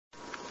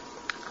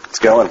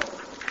Going.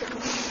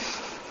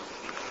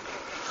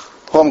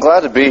 Well, I'm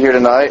glad to be here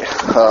tonight.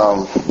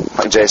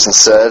 Like Jason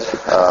said,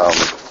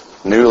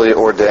 newly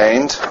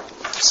ordained,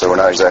 so we're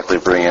not exactly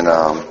bringing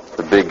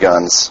the big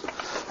guns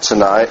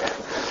tonight.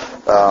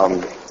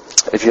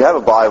 If you have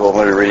a Bible, I'm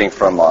going to be reading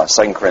from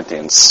 2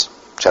 Corinthians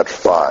chapter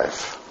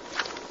 5.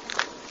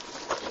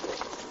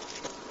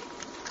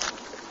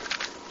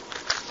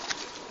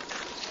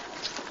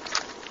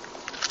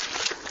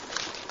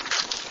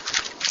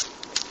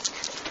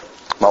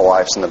 My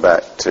wife's in the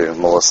back too,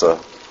 Melissa.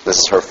 This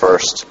is her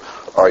first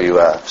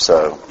RUF,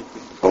 so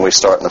when we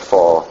start in the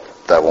fall,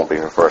 that won't be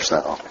her first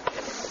now.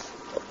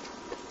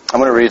 I'm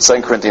going to read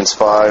 2 Corinthians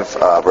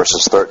 5,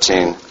 verses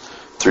 13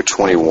 through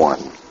 21.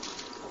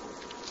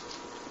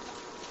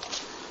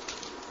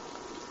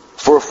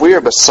 For if we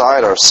are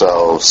beside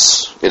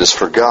ourselves, it is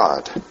for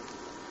God.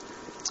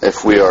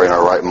 If we are in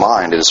our right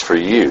mind, it is for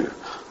you.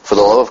 For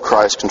the love of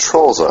Christ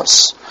controls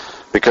us,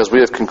 because we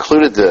have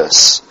concluded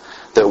this,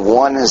 that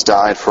one has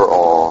died for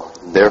all,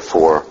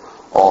 therefore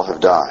all have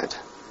died.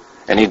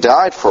 And he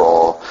died for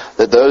all,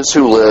 that those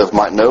who live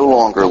might no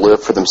longer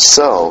live for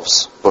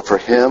themselves, but for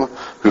him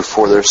who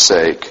for their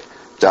sake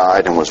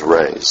died and was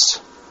raised.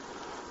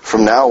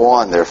 From now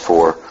on,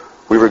 therefore,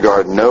 we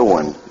regard no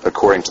one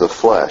according to the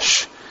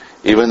flesh,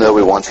 even though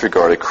we once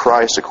regarded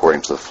Christ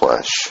according to the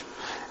flesh.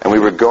 And we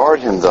regard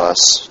him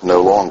thus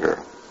no longer.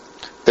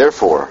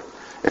 Therefore,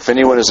 if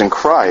anyone is in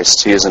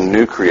Christ, he is a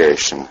new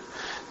creation.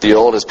 The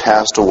old has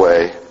passed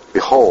away.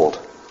 Behold,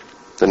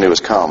 the new has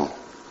come.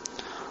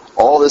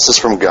 All this is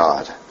from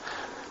God,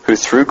 who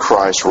through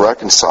Christ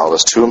reconciled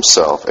us to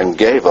himself and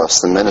gave us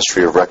the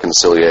ministry of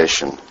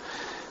reconciliation.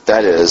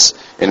 That is,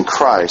 in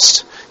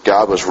Christ,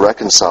 God was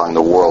reconciling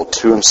the world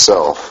to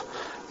himself,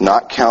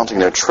 not counting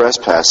their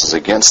trespasses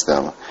against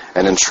them,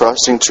 and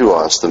entrusting to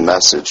us the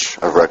message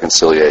of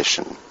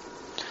reconciliation.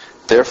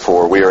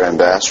 Therefore, we are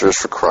ambassadors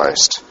for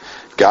Christ,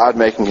 God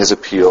making his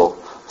appeal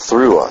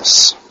through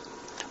us.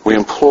 We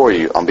implore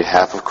you on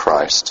behalf of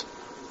Christ,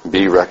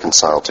 be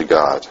reconciled to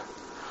God.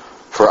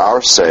 For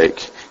our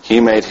sake, he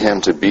made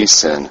him to be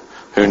sin,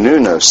 who knew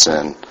no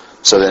sin,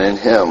 so that in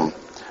him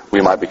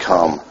we might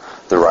become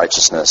the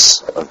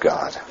righteousness of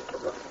God.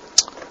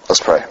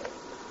 Let's pray.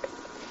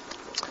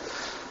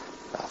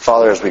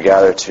 Father, as we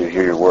gather to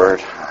hear your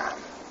word, I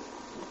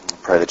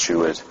pray that you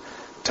would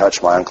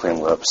touch my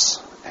unclean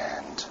lips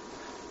and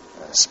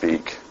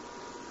speak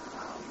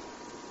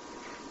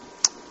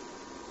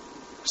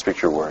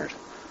your word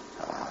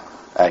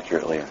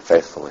accurately and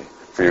faithfully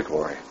for your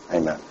glory.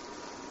 Amen.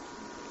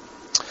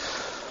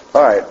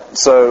 All right,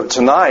 so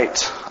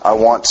tonight I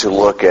want to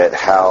look at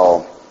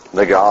how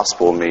the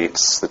gospel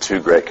meets the two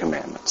great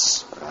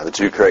commandments. The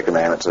two great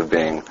commandments of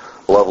being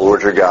love the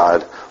Lord your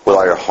God with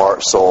all your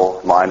heart,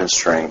 soul, mind, and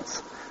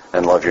strength,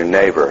 and love your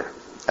neighbor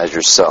as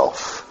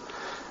yourself.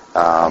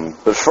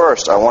 But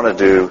first, I want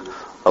to do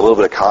a little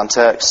bit of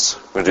context.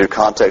 We're going to do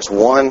context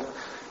 1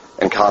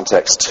 and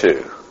context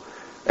 2.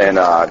 And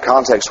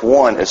context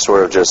 1 is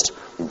sort of just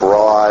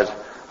broad,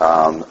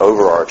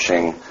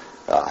 overarching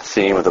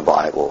theme of the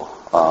Bible,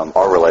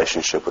 our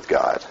relationship with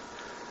God.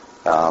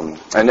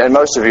 And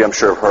most of you, I'm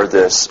sure, have heard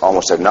this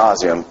almost ad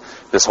nauseum,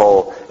 this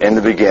whole, in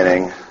the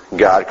beginning,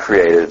 God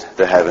created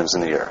the heavens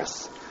and the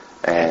earth.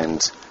 And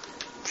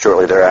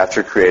shortly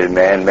thereafter created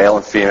man, male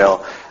and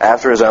female,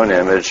 after his own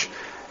image.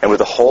 And with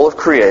the whole of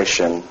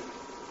creation,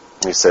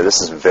 he said,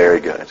 this is very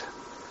good.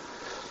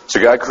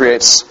 So God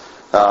creates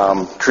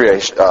man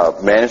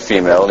and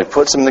female, and he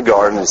puts them in the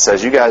garden and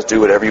says, you guys do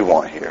whatever you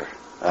want here.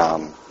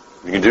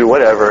 You can do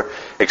whatever,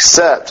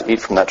 except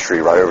eat from that tree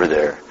right over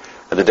there.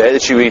 And the day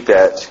that you eat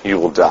that, you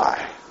will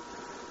die.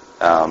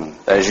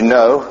 As you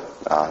know,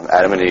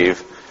 Adam and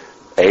Eve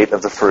ate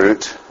of the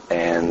fruit,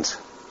 and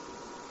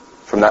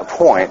from that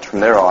point,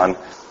 from there on,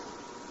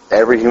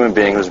 every human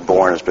being who's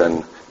born has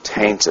been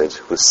tainted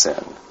with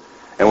sin.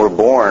 And we're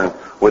born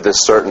with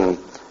this certain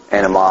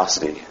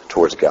animosity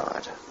towards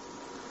God.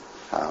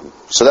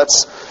 So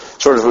that's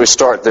sort of, we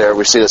start there.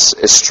 We see this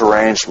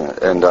estrangement,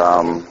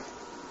 and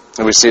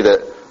we see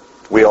that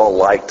we all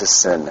like to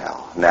sin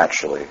now,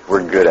 naturally.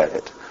 We're good at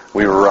it.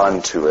 We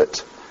run to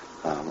it,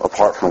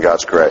 apart from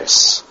God's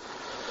grace.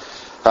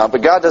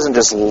 But God doesn't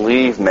just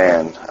leave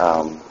man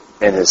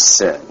in his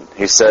sin.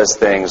 He says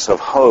things of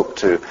hope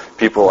to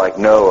people like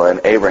Noah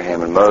and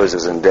Abraham and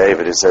Moses and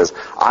David. He says,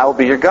 I will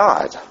be your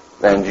God,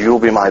 and you will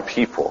be my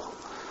people.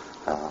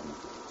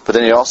 But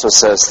then he also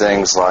says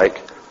things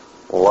like,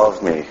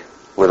 love me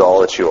with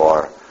all that you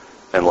are,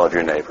 and love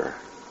your neighbor.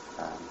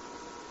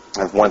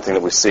 And one thing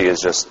that we see is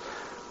just,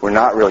 we're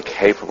not really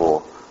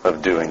capable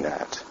of doing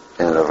that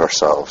in and of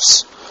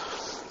ourselves.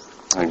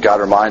 And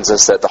God reminds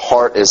us that the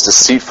heart is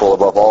deceitful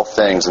above all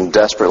things and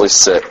desperately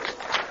sick.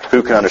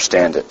 Who can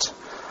understand it?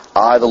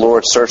 I, the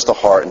Lord, search the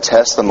heart and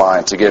test the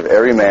mind to give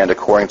every man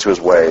according to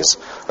his ways,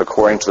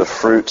 according to the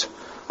fruit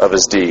of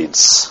his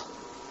deeds.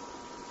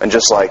 And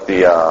just like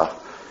the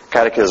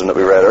catechism that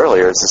we read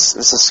earlier, this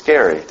is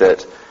scary,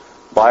 that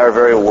by our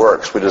very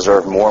works we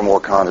deserve more and more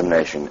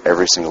condemnation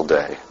every single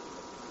day.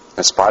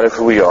 In spite of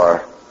who we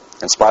are,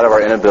 in spite of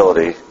our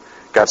inability,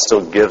 God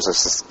still gives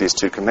us these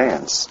two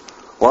commands.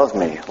 Love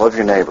me, love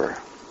your neighbor.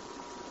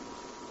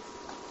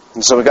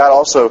 And so God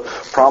also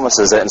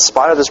promises that in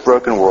spite of this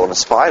broken world, in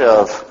spite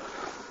of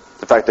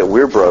the fact that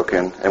we're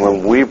broken, and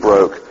when we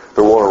broke,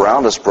 the world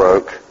around us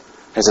broke,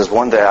 He says,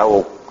 one day I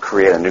will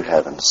create a new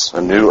heavens,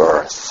 a new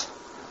earth.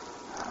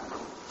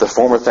 The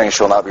former things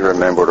shall not be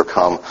remembered or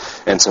come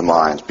into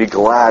mind. Be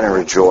glad and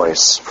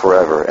rejoice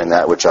forever in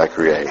that which I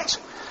create.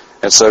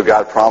 And so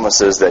God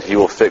promises that He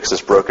will fix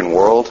this broken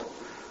world.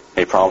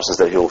 He promises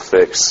that He will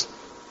fix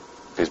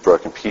these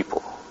broken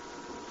people.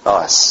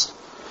 Us.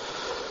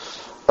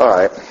 All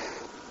right.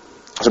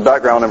 So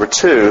background number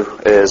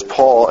 2 is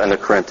Paul and the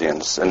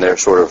Corinthians and their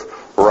sort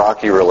of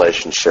rocky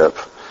relationship.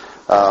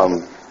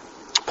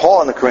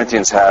 Paul and the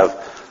Corinthians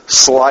have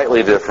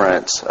slightly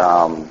different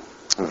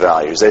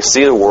values. They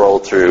see the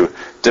world through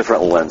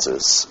different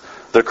lenses.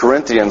 The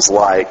Corinthians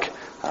like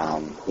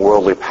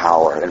worldly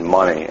power and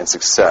money and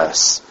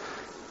success.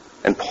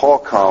 And Paul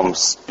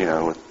comes,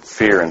 with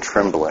fear and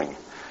trembling.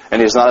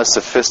 And he's not as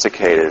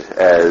sophisticated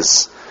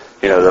as,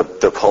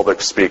 the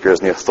public speakers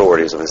and the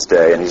authorities of his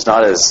day. And he's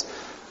not as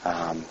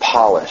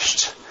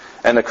polished.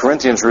 And the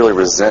Corinthians really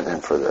resent him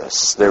for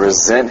this. They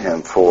resent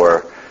him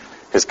for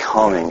his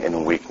coming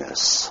in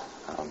weakness.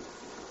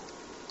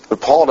 But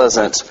Paul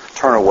doesn't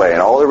turn away.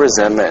 And all their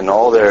resentment and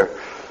all their,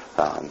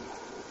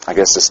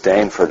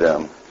 disdain for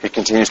them, he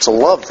continues to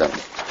love them.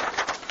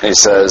 And he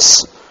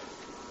says,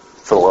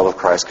 for the love of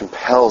Christ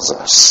compels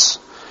us.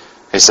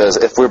 He says,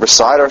 if we're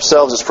beside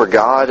ourselves, it's for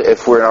God.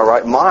 If we're in our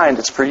right mind,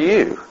 it's for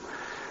you.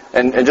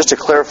 And just to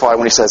clarify,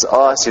 when he says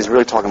us, he's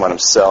really talking about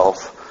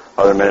himself,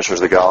 other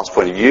ministers of the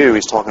gospel, and you,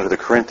 he's talking to the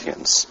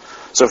Corinthians.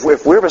 So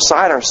if we're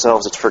beside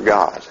ourselves, it's for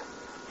God.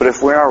 But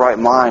if we're in our right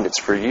mind, it's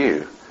for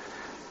you.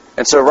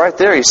 And so right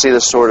there you see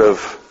this sort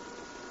of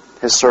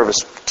his service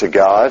to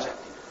God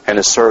and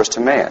his service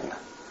to man.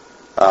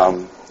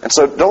 And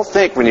so don't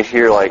think when you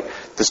hear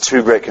these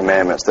 2 great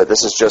commandments that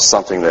this is just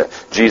something that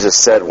Jesus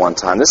said one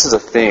time. This is a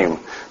theme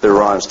that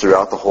runs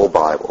throughout the whole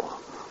Bible.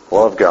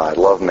 Love God,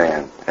 love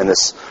man. And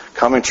this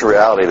coming to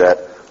reality that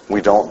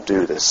we don't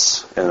do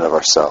this in and of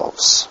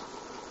ourselves.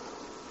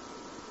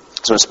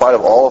 So in spite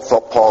of all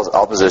of Paul's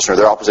opposition, or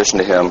their opposition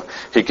to him,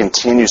 he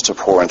continues to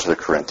pour into the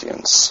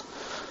Corinthians.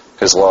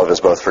 His love is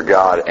both for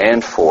God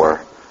and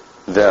for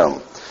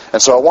them.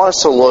 And so I want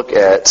us to look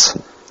at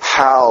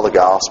how the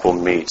gospel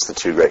meets the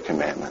 2 great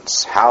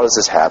commandments. How does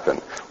this happen?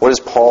 What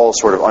is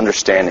Paul's sort of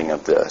understanding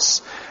of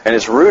this? And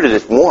it's rooted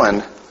in,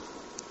 1,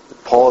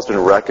 Paul has been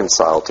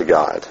reconciled to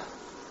God.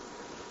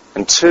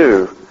 And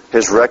 2,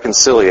 his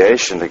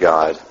reconciliation to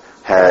God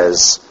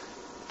has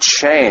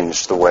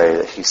changed the way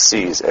that he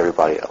sees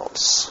everybody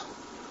else.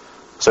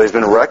 So he's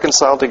been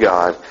reconciled to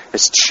God.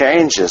 It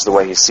changes the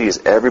way he sees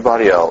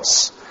everybody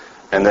else.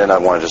 And then I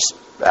want to just,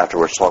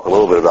 afterwards, talk a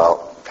little bit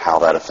about how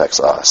that affects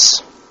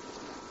us.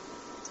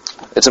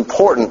 It's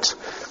important,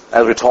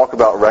 as we talk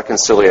about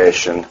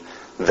reconciliation,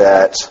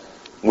 that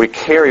we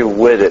carry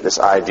with it this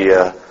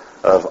idea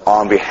of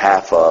on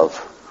behalf of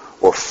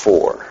or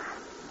for.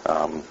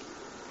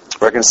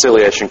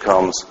 Reconciliation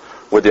comes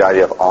with the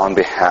idea of on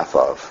behalf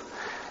of.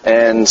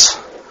 And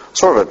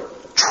sort of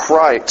a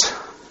trite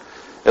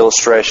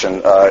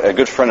illustration, a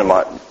good friend of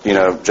mine,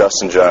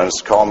 Justin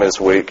Jones, called me this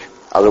week.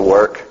 I was at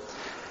work,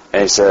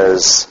 and he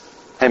says,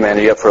 "Hey man,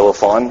 are you up for a little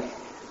fun?"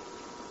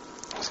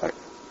 I was like,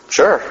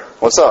 "Sure,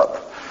 what's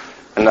up?"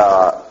 And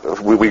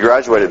we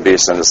graduated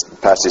Beeson this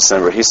past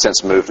December. He's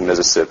since moved to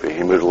Mississippi.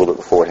 He moved a little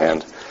bit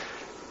beforehand.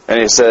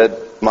 And he said,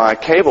 "My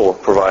cable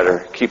provider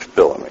keeps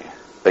billing me.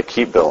 They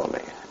keep billing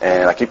me.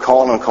 And I keep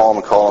calling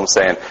them,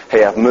 saying,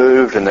 hey, I've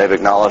moved, and they've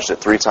acknowledged it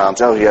 3 times.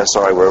 Oh, yeah,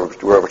 sorry, we're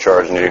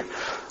overcharging you.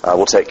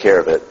 We'll take care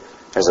of it."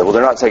 I said, "Well,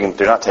 they're not taking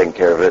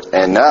care of it.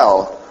 And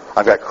now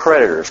I've got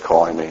creditors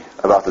calling me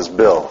about this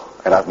bill,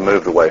 and I've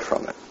moved away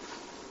from it."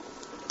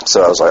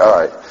 So I was like, all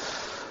right.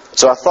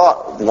 So I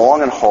thought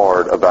long and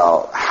hard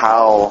about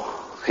how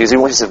he said,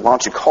 "Why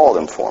don't you call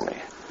them for me?"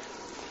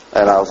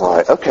 And I was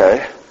like,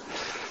 okay.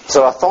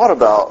 So I thought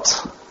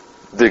about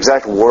the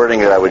exact wording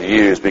that I would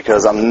use,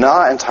 because I'm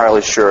not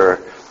entirely sure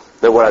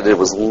that what I did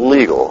was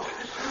legal.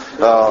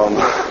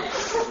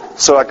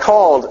 So I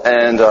called,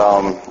 and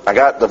I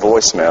got the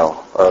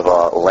voicemail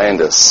of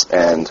Landis,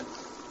 and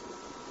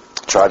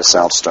tried to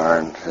sound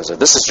stern. I said,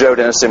 "This is Joe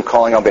Dennis. I'm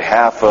calling on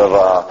behalf of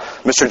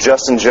Mr.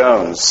 Justin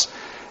Jones.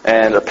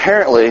 And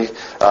apparently,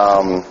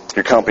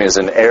 your company is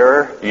in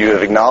error. You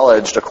have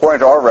acknowledged,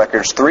 according to our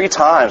records, 3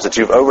 times that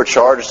you've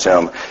overcharged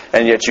him,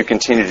 and yet you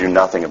continue to do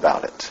nothing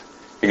about it.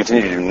 You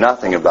continue to do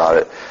nothing about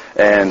it.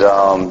 And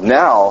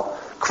now,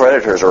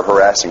 creditors are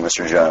harassing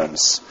Mr.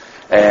 Jones.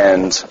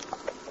 And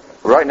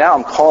right now,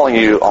 I'm calling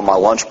you on my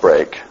lunch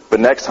break, but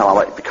next time I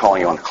might be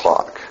calling you on the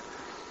clock."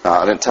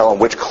 I didn't tell them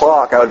which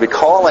clock I would be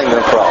calling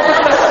them from.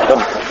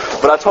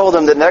 But I told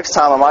them that next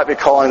time I might be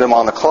calling them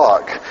on the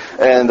clock.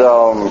 And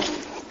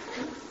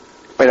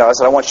I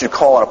said, "I want you to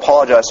call and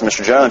apologize to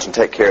Mr. Jones and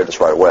take care of this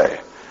right away."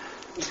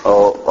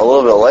 Well, a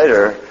little bit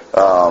later,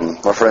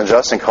 My friend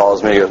Justin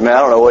calls me. He goes, "Man, I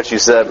don't know what you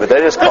said, but they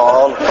just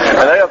called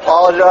and they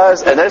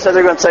apologized and they said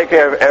they're going to take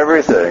care of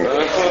everything."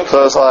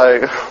 So it's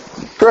like,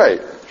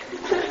 great.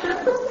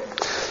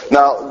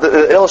 Now,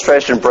 the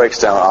illustration breaks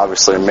down,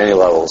 obviously, on many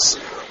levels.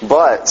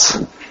 But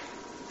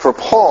for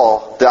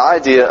Paul, the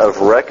idea of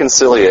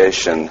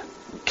reconciliation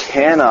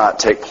cannot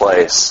take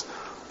place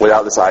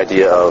without this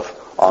idea of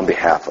on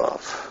behalf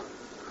of.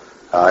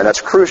 And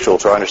that's crucial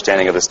to our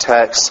understanding of this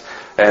text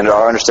and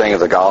our understanding of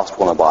the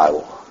gospel in the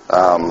Bible.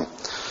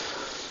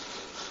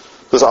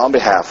 This on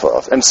behalf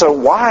of. And so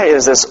why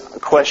is this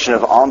question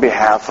of on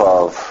behalf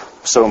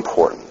of so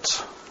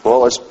important?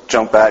 Well, let's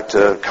jump back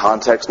to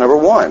context number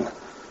 1.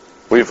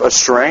 We've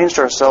estranged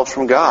ourselves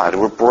from God.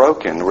 We're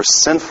broken. We're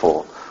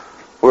sinful.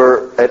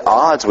 We're at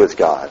odds with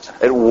God,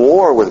 at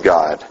war with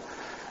God.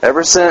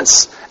 Ever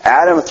since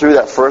Adam threw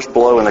that first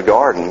blow in the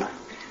garden,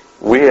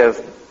 we have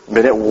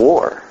been at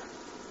war.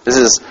 This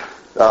is,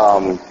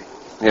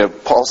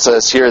 Paul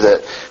says here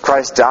that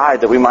Christ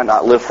died that we might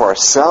not live for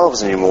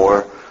ourselves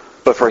anymore,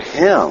 but for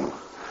Him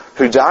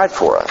who died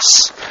for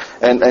us.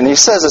 And he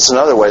says this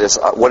another way, this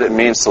what it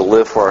means to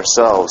live for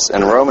ourselves.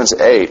 In Romans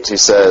 8, he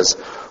says,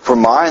 "For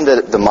the mind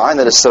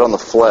that is set on the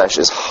flesh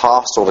is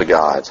hostile to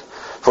God,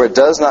 for it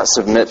does not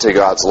submit to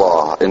God's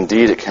law.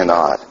 Indeed, it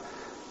cannot.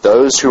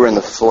 Those who are in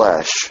the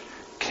flesh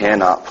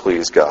cannot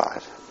please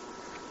God."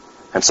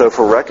 And so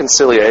for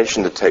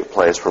reconciliation to take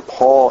place for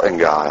Paul and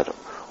God,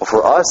 or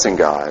for us and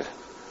God,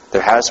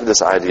 there has to be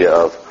this idea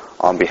of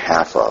on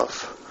behalf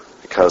of,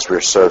 because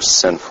we're so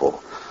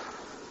sinful,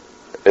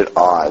 at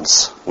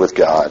odds with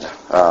God,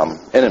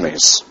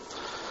 enemies.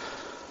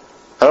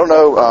 I don't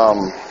know,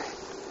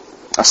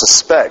 I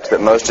suspect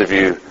that most of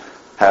you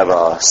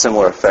have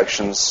similar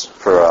affections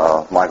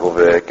for Michael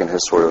Vick and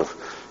his sort of,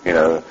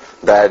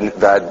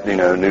 bad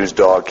news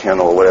dog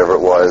kennel or whatever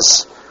it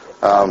was.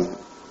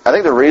 I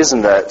think the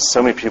reason that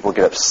so many people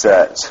get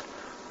upset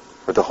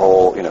with the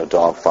whole,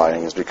 dog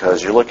fighting is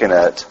because you're looking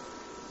at,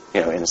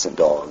 innocent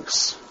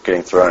dogs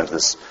getting thrown into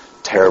this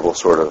terrible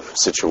sort of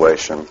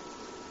situation.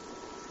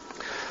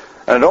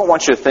 And I don't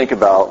want you to think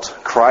about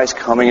Christ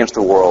coming into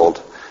the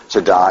world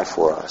to die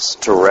for us,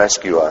 to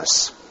rescue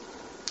us.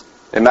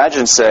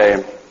 Imagine,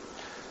 say,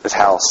 this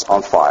house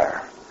on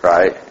fire,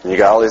 right? And you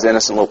got all these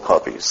innocent little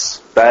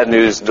puppies. Bad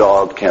news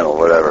dog kennel,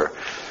 whatever.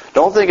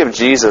 Don't think of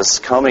Jesus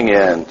coming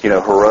in,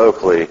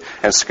 heroically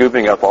and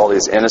scooping up all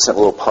these innocent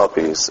little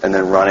puppies and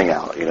then running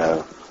out,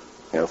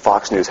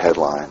 Fox News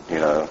headline,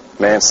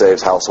 man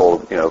saves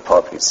household,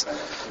 puppies.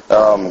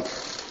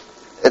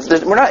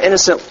 We're not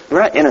innocent. We're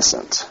not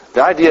innocent.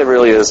 The idea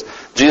really is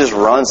Jesus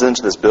runs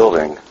into this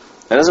building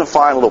and doesn't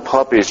find little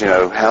puppies,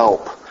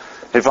 help.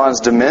 He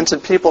finds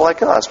demented people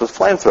like us with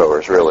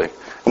flamethrowers, really.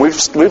 And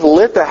we've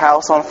lit the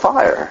house on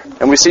fire.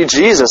 And we see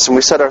Jesus and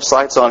we set our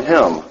sights on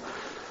Him.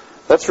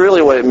 That's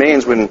really what it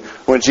means when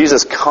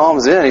Jesus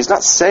comes in. He's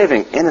not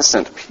saving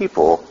innocent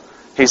people.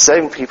 He's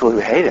saving people who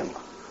hate Him,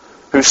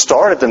 who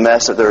started the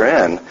mess that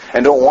they're in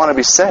and don't want to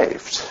be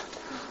saved.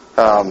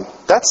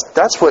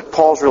 That's what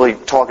Paul's really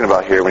talking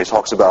about here when he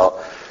talks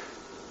about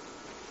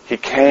He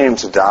came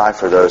to die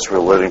for those who are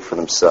living for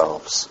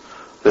themselves.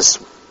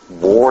 This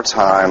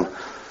wartime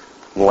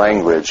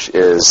language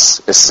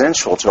is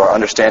essential to our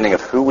understanding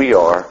of who we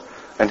are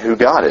and who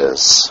God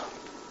is.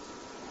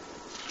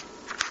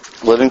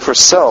 Living for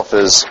self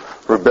is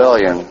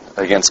rebellion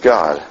against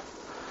God.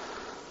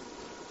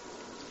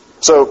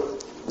 So,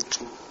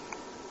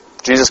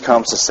 Jesus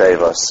comes to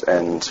save us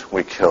and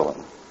we kill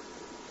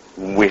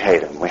Him. We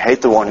hate Him. We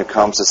hate the one who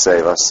comes to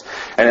save us.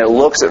 And it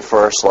looks at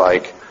first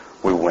like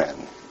we win.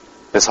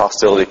 This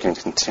hostility can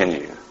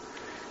continue.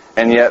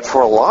 And yet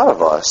for a lot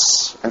of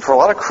us, and for a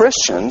lot of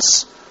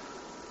Christians,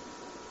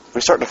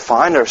 we start to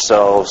find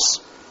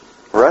ourselves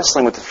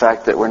wrestling with the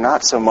fact that we're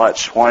not so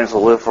much wanting to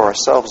live for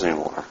ourselves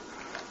anymore.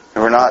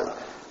 And we're not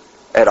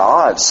at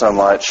odds so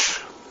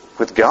much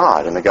with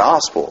God and the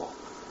gospel.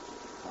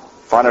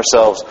 Find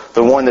ourselves,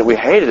 the one that we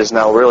hated is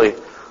now really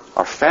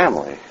our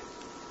family.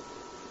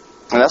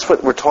 And that's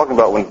what we're talking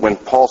about when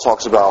Paul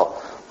talks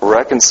about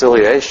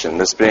reconciliation,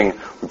 this being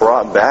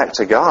brought back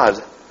to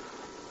God.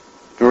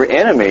 We were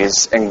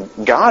enemies, and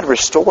God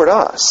restored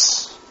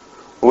us.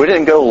 We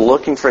didn't go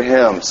looking for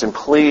Him, saying,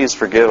 "Please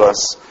forgive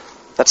us."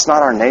 That's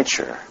not our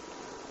nature.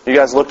 You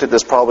guys looked at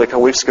this probably a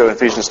couple weeks ago in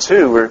Ephesians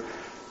 2.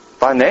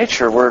 By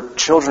nature, we're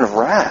children of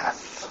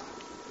wrath.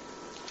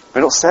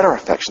 We don't set our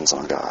affections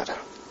on God.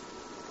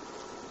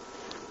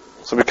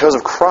 So because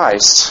of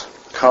Christ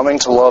coming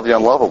to love the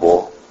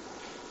unlovable,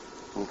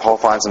 Paul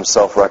finds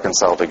himself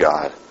reconciled to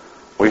God.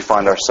 We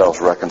find ourselves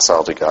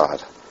reconciled to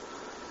God.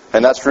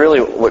 And that's really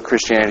what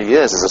Christianity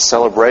is a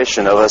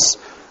celebration of us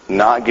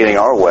not getting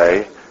our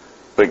way,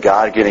 but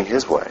God getting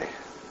His way.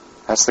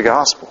 That's the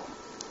gospel.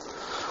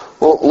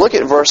 Well, look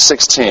at verse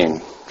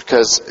 16,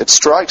 because it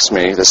strikes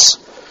me, this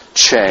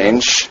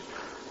change.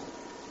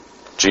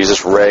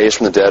 Jesus raised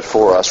from the dead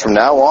for us. From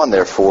now on,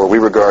 therefore, we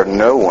regard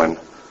no one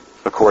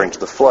according to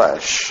the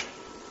flesh.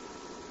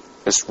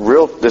 This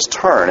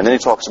turn. And then he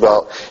talks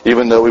about,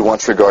 even though we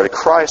once regarded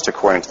Christ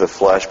according to the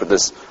flesh, but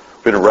this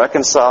been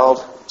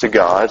reconciled to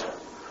God.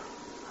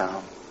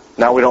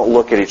 Now we don't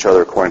look at each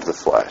other according to the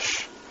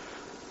flesh.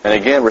 And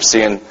again, we're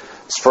seeing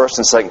this first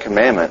and second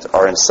commandment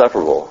are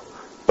inseparable,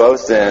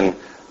 both in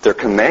their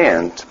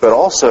command, but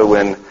also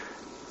when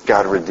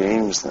God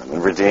redeems them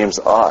and redeems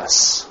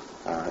us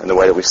in the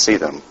way that we see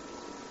them.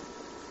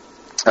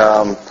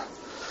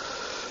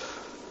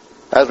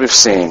 As we've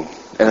seen,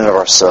 in and of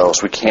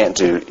ourselves, we can't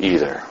do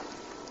either.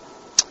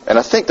 And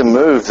I think the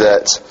move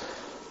that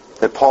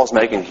Paul's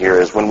making here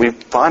is when we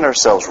find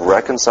ourselves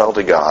reconciled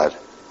to God,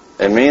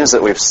 it means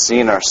that we've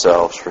seen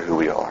ourselves for who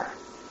we are.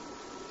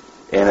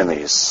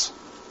 Enemies,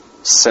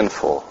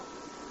 sinful,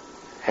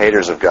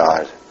 haters of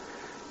God.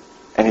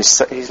 And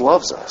He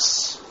loves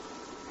us.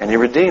 And He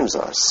redeems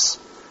us.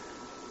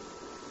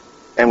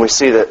 And we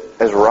see that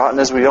as rotten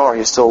as we are,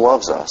 He still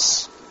loves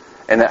us.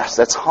 And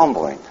that's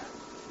humbling.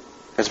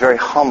 It's very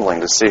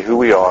humbling to see who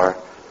we are.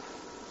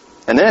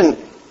 And then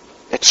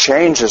it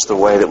changes the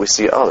way that we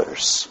see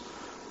others.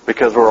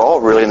 Because we're all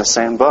really in the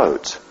same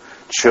boat.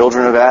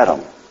 Children of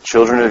Adam,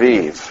 children of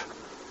Eve,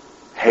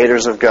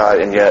 haters of God,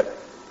 and yet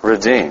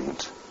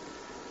redeemed.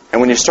 And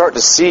when you start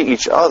to see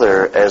each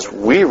other as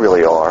we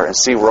really are, and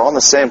see we're on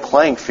the same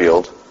playing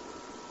field,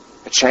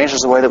 it changes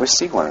the way that we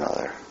see one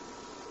another.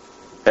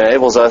 It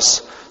enables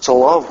us to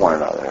love one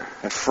another.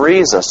 It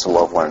frees us to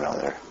love one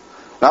another.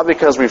 Not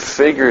because we've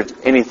figured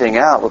anything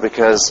out, but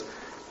because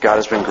God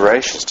has been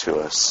gracious to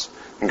us.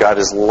 And God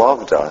has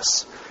loved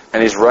us.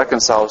 And He's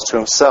reconciled us to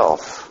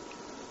Himself.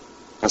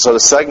 And so the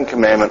second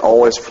commandment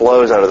always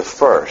flows out of the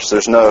first.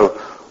 There's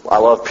no, I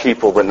love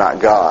people but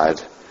not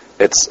God.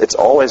 It's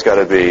always got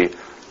to be,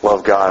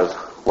 love God,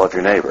 love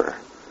your neighbor.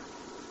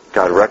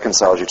 God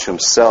reconciles you to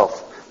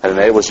Himself and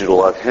enables you to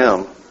love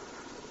Him.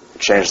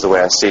 It changes the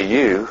way I see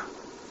you,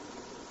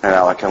 and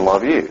now I can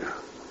love you.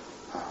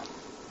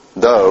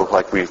 Though,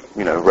 like we've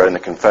read in the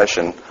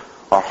confession,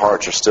 our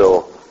hearts are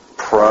still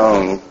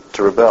prone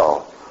to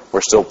rebel. We're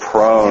still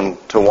prone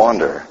to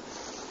wander.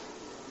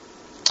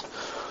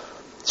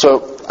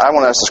 So I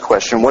want to ask this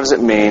question: what does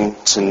it mean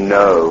to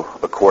know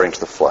according to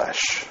the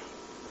flesh?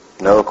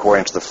 Know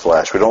according to the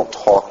flesh. We don't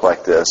talk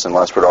like this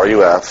unless we're at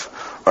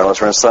RUF or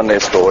unless we're in Sunday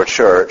school or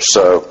church.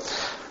 So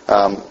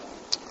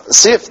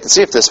see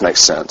if this makes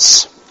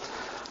sense.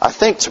 I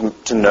think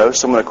to know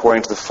someone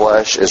according to the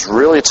flesh is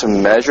really to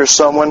measure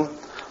someone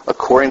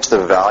according to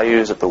the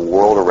values that the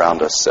world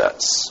around us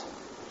sets.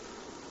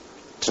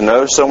 To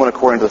know someone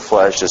according to the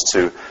flesh is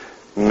to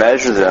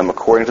measure them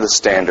according to the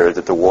standard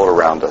that the world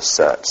around us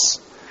sets.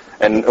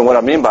 And what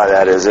I mean by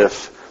that is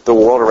if the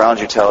world around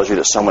you tells you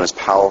that someone is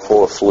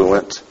powerful,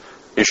 affluent,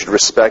 you should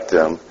respect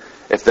them.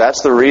 If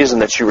that's the reason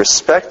that you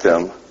respect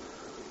them,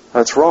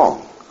 that's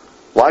wrong.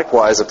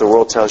 Likewise, if the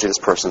world tells you this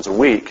person's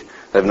weak,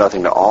 they have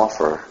nothing to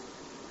offer,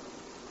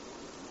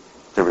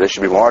 they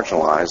should be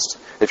marginalized.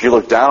 If you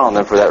look down on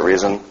them for that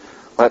reason,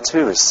 well, that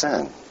too is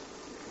sin.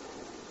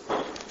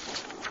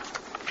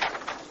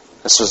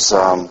 This is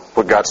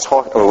what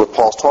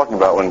Paul's talking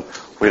about when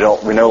we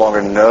no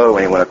longer know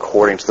anyone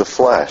according to the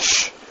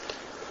flesh.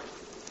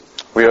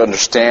 We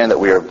understand that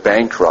we are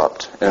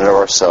bankrupt in and of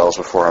ourselves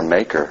before our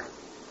Maker.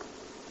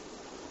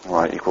 We're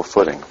on equal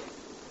footing.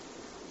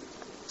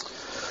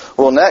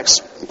 Well,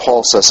 next,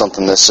 Paul says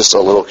something that's just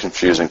a little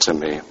confusing to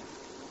me.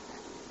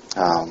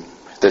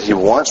 That he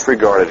once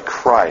regarded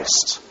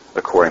Christ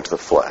according to the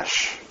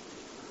flesh.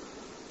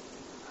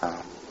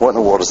 What in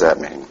the world does that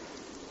mean?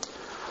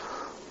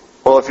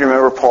 Well, if you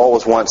remember, Paul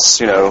was once,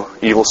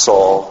 evil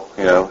Saul,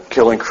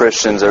 killing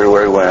Christians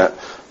everywhere he went.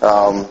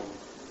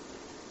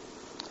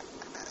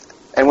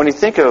 And when you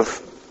think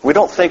we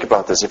don't think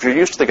about this. If you're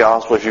used to the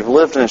gospel, if you've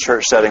lived in a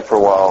church setting for a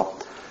while,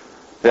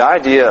 the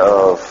idea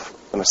of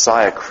the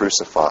Messiah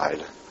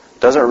crucified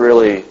doesn't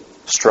really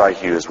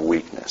strike you as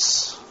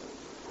weakness.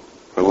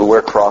 We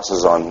wear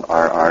crosses on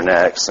our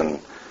necks and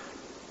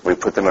we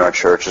put them in our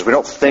churches. We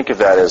don't think of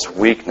that as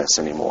weakness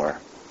anymore.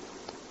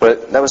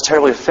 But that was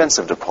terribly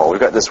offensive to Paul. We've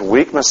got this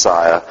weak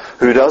Messiah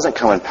who doesn't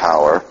come in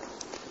power.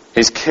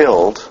 He's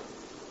killed.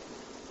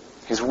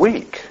 He's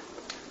weak.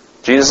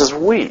 Jesus is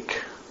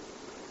weak.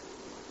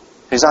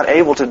 He's not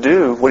able to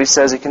do what he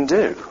says he can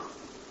do.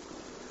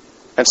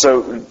 And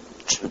so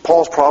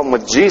Paul's problem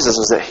with Jesus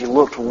is that he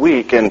looked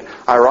weak. And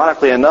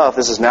ironically enough,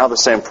 this is now the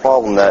same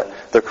problem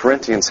that the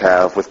Corinthians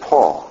have with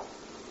Paul.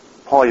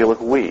 Paul, you look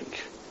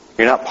weak.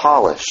 You're not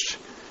polished.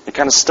 You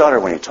kind of stutter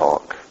when you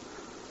talk.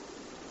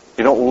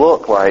 You don't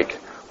look like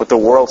what the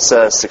world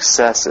says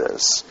success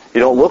is.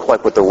 You don't look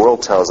like what the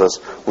world tells us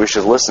we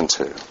should listen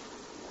to.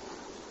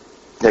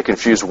 They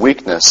confuse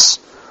weakness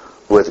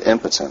with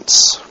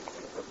impotence.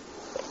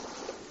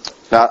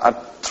 Now, I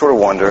sort of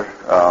wonder,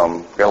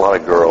 we've got a lot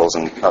of girls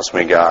and not so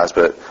many guys,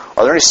 but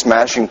are there any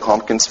Smashing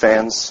Pumpkins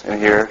fans in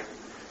here?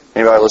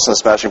 Anybody listen to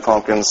Smashing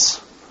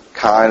Pumpkins?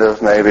 Kind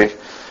of, maybe.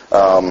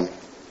 I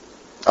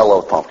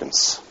love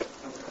Pumpkins.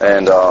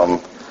 And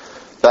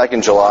back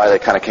in July, they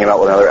kind of came out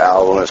with another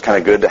album. It was kind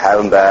of good to have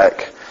them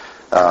back.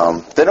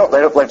 They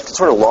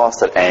sort of lost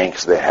that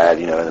angst they had,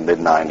 in the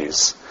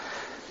mid-'90s.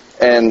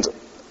 And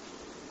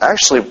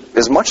actually,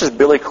 as much as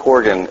Billy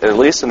Corgan, at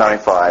least in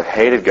 95,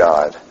 hated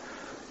God,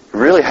 it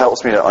really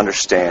helps me to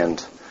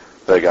understand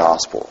the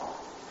gospel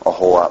a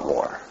whole lot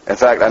more. In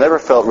fact, I never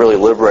felt really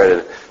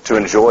liberated to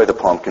enjoy the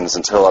Pumpkins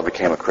until I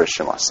became a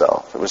Christian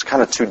myself. It was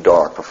kind of too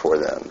dark before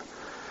then.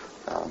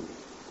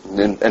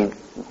 And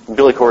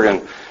Billy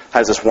Corgan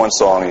has this one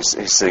song he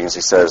sings.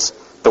 He says,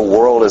 "The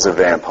world is a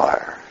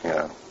vampire."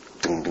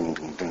 Ding, ding,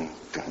 ding, ding,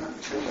 ding.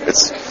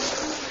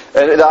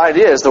 And the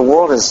idea is the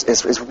world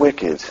is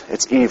wicked.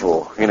 It's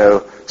evil.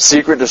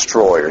 Secret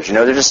destroyers.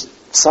 They're just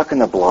sucking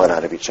the blood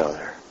out of each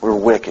other. We're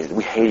wicked.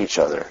 We hate each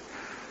other.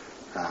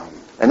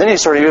 And then he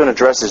sort of even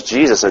addresses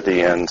Jesus at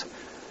the end,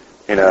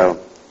 and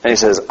he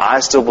says,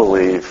 "I still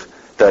believe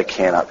that I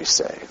cannot be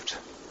saved.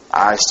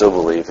 I still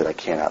believe that I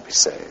cannot be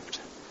saved."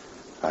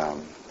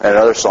 In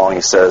another song,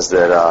 he says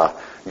that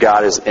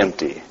God is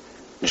empty,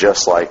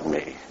 just like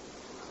me.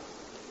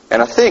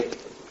 And I think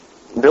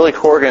Billy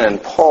Corgan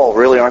and Paul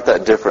really aren't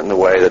that different in the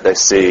way that they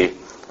see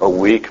a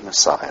weak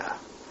Messiah.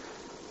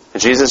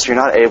 Jesus, you're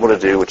not able to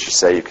do what you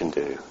say you can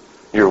do.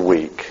 You're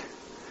weak.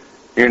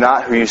 You're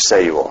not who you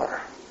say you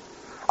are.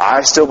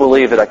 I still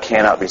believe that I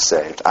cannot be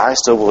saved. I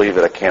still believe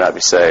that I cannot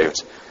be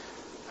saved.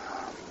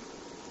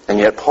 And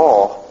yet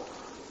Paul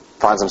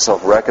finds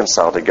himself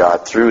reconciled to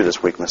God through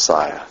this weak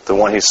Messiah, the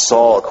one he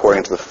saw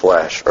according to the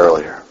flesh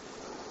earlier.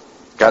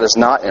 God is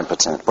not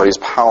impotent, but He's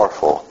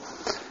powerful.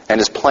 And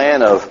His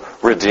plan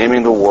of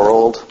redeeming the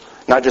world,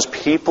 not just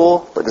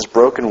people, but this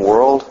broken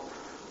world,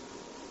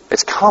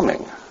 it's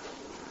coming.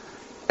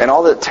 And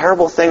all the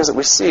terrible things that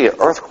we see,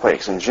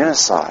 earthquakes and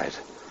genocide,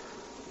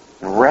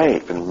 and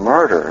rape and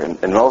murder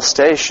and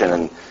molestation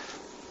and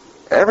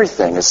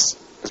everything is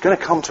going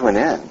to come to an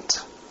end.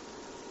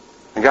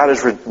 And God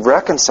is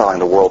reconciling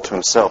the world to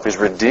Himself. He's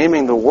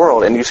redeeming the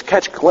world. And you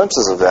catch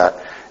glimpses of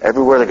that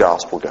everywhere the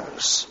gospel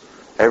goes.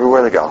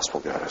 Everywhere the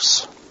gospel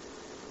goes.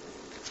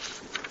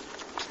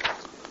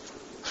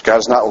 God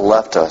has not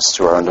left us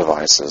to our own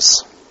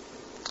devices.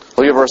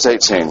 Look at verse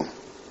 18.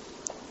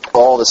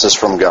 All this is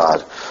from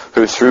God,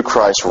 who through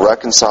Christ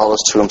reconciled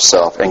us to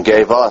Himself and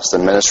gave us the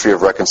ministry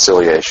of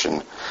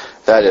reconciliation.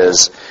 That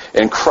is,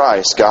 in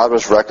Christ, God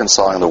was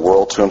reconciling the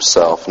world to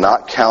Himself,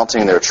 not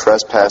counting their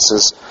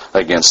trespasses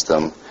against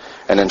them,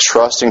 and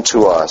entrusting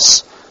to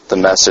us the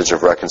message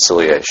of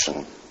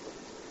reconciliation.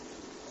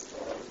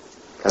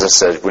 As I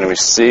said, when we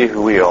see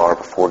who we are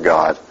before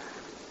God,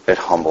 it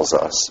humbles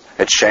us.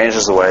 It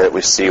changes the way that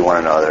we see one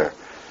another.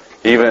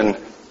 Even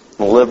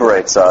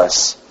liberates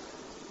us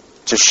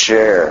to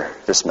share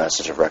this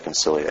message of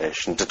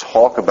reconciliation, to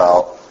talk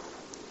about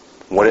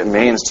what it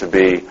means to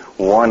be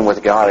one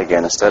with God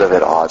again instead of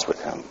at odds with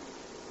Him.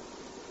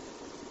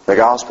 The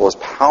gospel is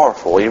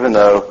powerful even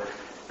though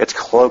it's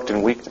cloaked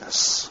in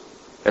weakness.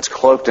 It's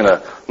cloaked in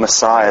a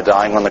Messiah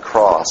dying on the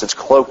cross. It's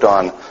cloaked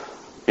on,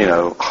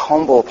 a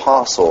humble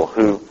apostle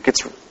who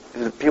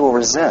people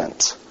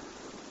resent.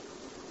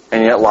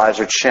 And yet lives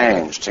are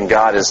changed. And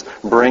God is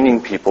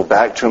bringing people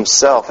back to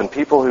Himself. And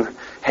people who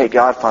hate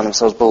God find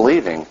themselves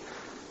believing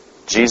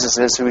Jesus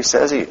is who He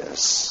says He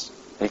is.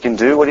 He can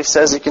do what He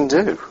says He can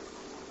do.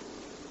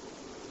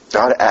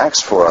 God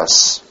acts for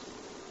us,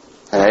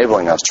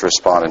 enabling us to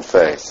respond in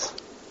faith.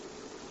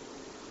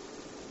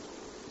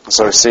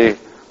 So we see,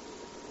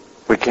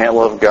 we can't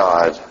love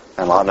God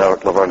and not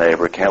love our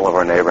neighbor. We can't love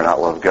our neighbor and not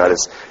love God.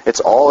 It's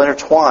all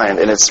intertwined,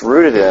 and it's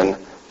rooted in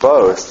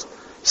both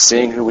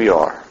seeing who we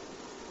are.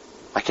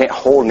 I can't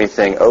hold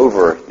anything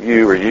over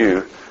you or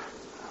you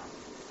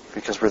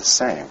because we're the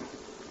same.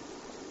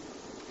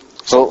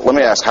 So let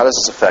me ask, how does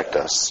this affect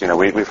us?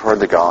 We've heard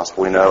the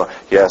gospel. We know,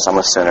 yes, I'm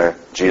a sinner.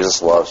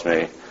 Jesus loves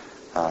me.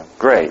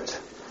 Great.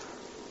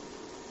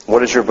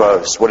 What is your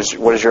boast? What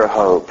is your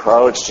hope?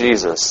 Oh, it's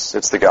Jesus.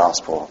 It's the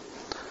gospel.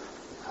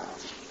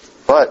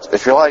 But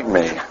if you're like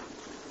me,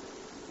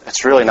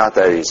 it's really not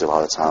that easy a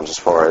lot of times as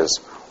far as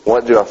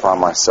what do I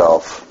find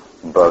myself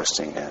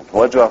boasting in?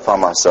 What do I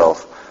find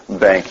myself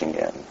banking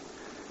in?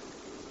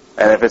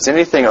 And if it's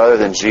anything other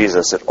than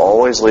Jesus, it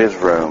always leaves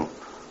room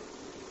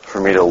for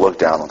me to look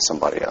down on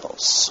somebody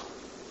else.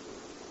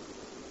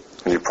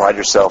 And you pride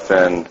yourself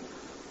in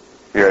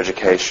your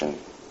education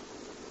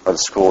or the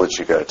school that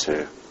you go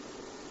to,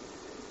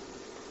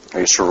 or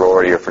your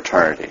sorority or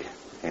fraternity,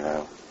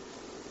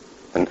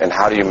 And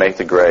how do you make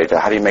the grade?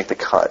 How do you make the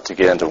cut to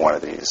get into one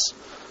of these?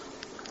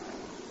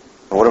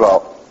 And what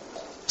about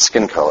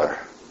skin color?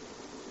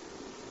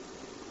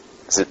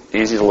 Is it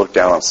easy to look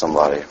down on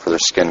somebody for their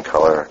skin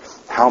color,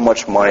 how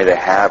much money they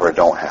have or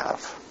don't have?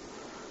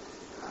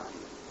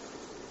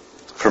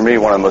 For me,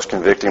 one of the most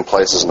convicting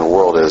places in the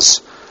world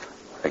is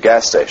a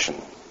gas station,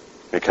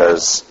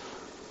 because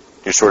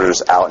you're sort of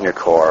just out in your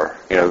car.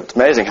 It's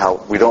amazing how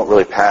we don't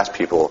really pass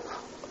people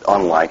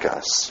unlike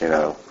us.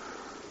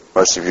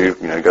 Most of you,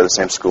 go to the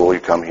same school, you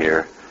come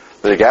here.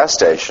 But at a gas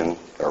station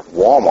or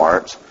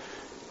Walmart,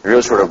 you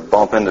really sort of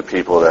bump into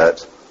people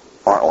that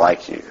aren't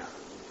like you.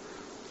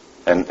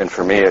 And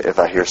for me, if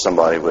I hear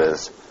somebody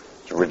with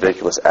a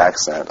ridiculous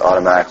accent,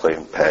 automatically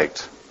I'm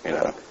pegged.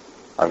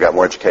 I've got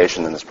more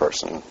education than this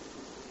person.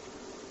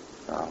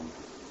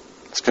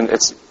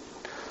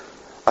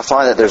 I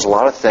find that there's a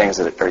lot of things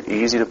that are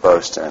easy to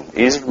boast in,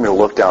 easy for me to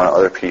look down on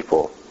other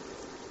people.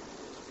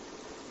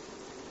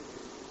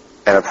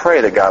 And I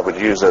pray that God would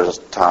use those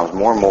times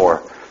more and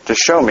more to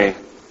show me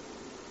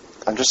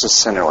I'm just a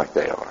sinner like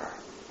they are.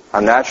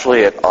 I'm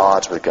naturally at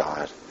odds with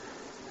God.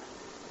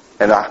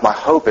 And my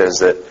hope is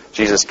that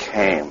Jesus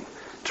came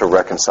to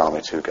reconcile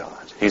me to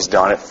God. He's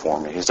done it for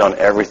me. He's done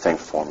everything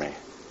for me.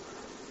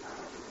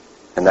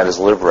 And that is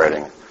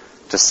liberating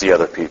to see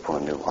other people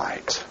in a new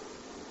light.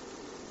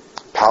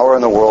 Power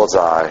in the world's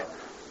eye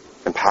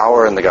and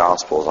power in the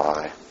gospel's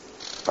eye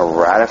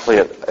are radically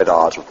at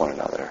odds with one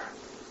another.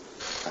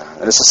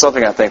 And this is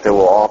something I think that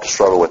we'll all have to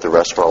struggle with the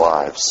rest of our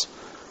lives.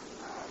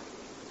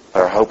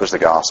 But our hope is the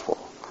gospel.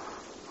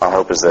 Our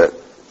hope is that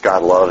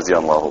God loves the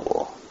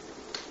unlovable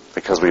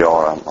because we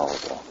are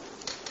unlovable.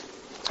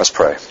 Let's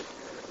pray.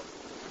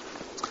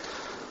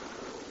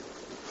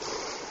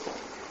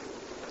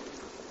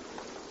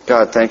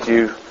 God, thank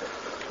you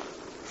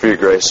for your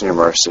grace and your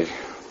mercy,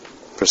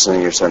 for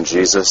sending your Son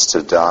Jesus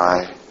to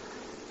die,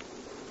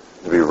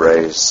 to be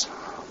raised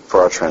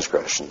for our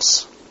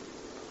transgressions.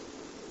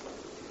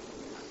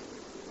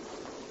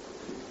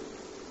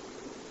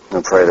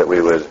 And pray that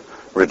we would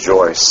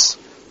rejoice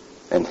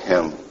in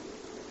Him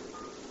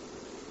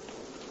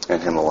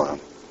alone.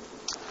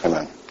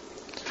 Amen.